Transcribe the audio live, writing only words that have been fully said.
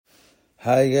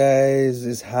Hi guys,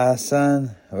 it's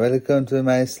Hassan. Welcome to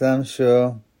my Islam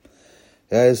show.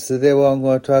 Guys, today what I'm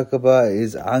going to talk about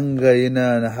is anger,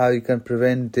 and how you can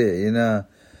prevent it,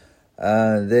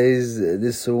 There is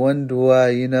this one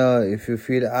dua, if you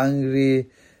feel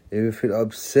angry, if you feel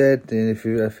upset, and if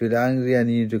you feel angry and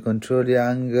you need to control your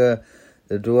anger,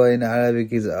 the dua in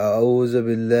Arabic is A'udhu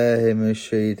Billahi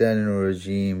Minash Shaitanir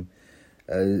Rajeem.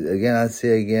 Again, I'll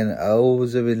say again,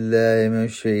 A'udhu Billahi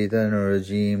Minash Shaitanir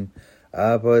Rajeem.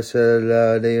 Our Prophet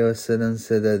ﷺ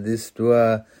said that this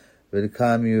dua will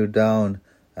calm you down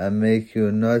and make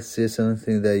you not say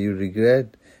something that you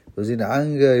regret. Because in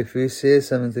anger, if you say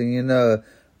something,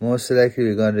 most likely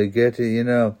you're going to regret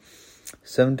it,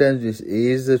 Sometimes it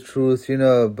is the truth,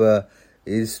 but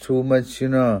it's too much,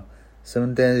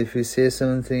 Sometimes if you say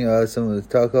something or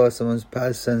talk about someone's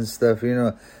past and stuff,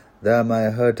 that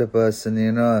might hurt a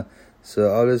person, So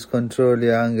always control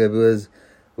your anger, because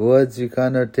words you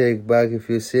cannot take back. If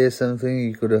you say something,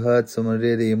 you could hurt someone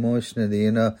really emotionally,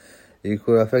 You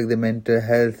could affect the mental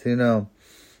health, And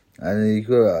you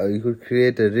could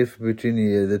create a rift between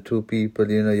the two people,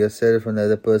 yourself and the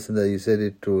other person that you said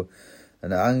it to.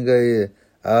 And anger,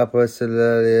 our Prophet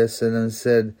ﷺ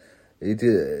said,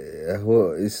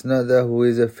 it's not that who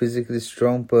is a physically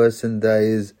strong person that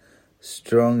is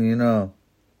strong,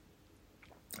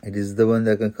 It is the one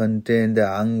that can contain the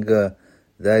anger.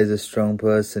 That is a strong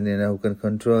person, who can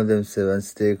control themselves and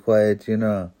stay quiet,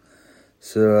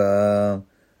 So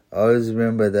always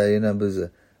remember that, because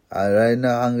right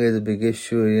now anger is a big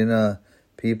issue,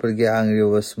 People get angry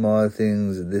over small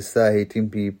things. They start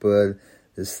hating people.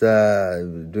 They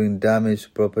start doing damage to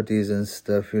properties and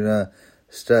stuff,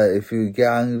 If you get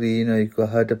angry, you could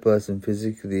hurt a person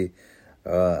physically.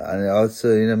 And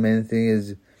also, main thing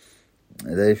is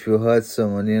that if you hurt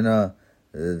someone,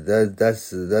 that's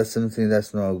something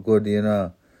that's not good,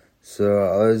 So I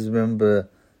always remember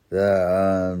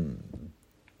that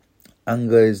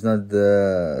anger is not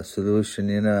the solution,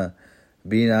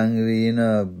 Being angry,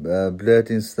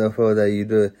 blurting stuff out that you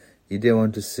didn't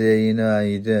want to say, and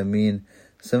you didn't mean.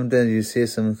 Sometimes you say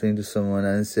something to someone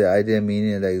and say, I didn't mean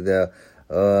it like that,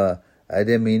 or I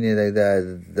didn't mean it like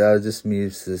that. That was just me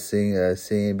saying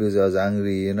it because I was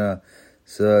angry,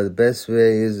 So the best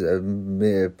way is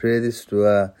pray this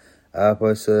dua. Our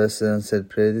Prophet said,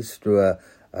 pray this dua.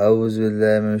 A'udhu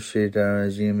billahi minash shaitanir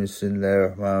rajeem.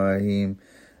 Bismillahir rahmanir rahim.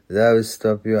 That will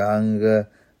stop your anger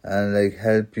and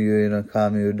help you,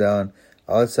 calm you down.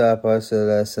 Also, our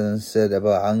Prophet said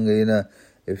about anger,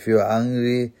 if you're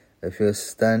angry, if you're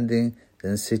standing,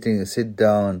 then sit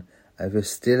down. And if you're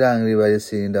still angry while you're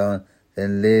sitting down,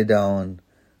 then lay down.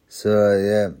 So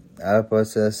yeah, our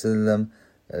Prophet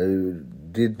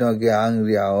did not get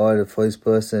angry at all for his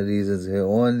personal reasons. He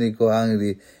only got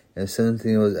angry if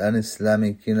something was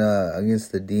un-Islamic,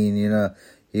 against the deen, a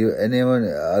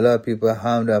lot of people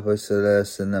harmed the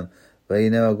Prophet, but he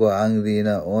never got angry,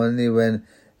 only when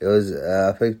it was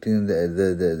affecting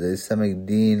the Islamic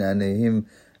deen and him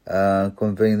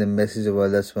conveying the message of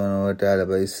Allah subhanahu wa ta'ala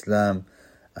by Islam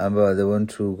and by the one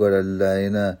true God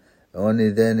Allah,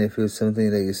 Only then, if it was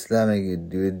something like Islamic,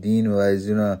 deen-wise,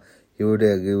 he would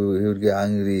get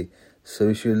angry. So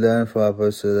we should learn from our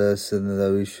Prophet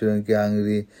that we shouldn't get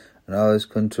angry and always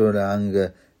control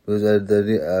anger. Because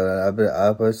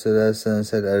our Prophet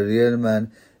said, a real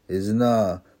man is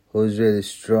not who's really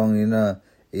strong,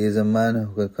 He is a man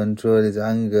who can control his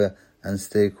anger and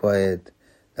stay quiet.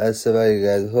 That's about it,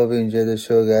 guys. Hope you enjoyed the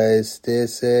show, guys. Stay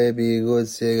safe, be good.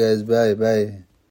 See you guys. Bye.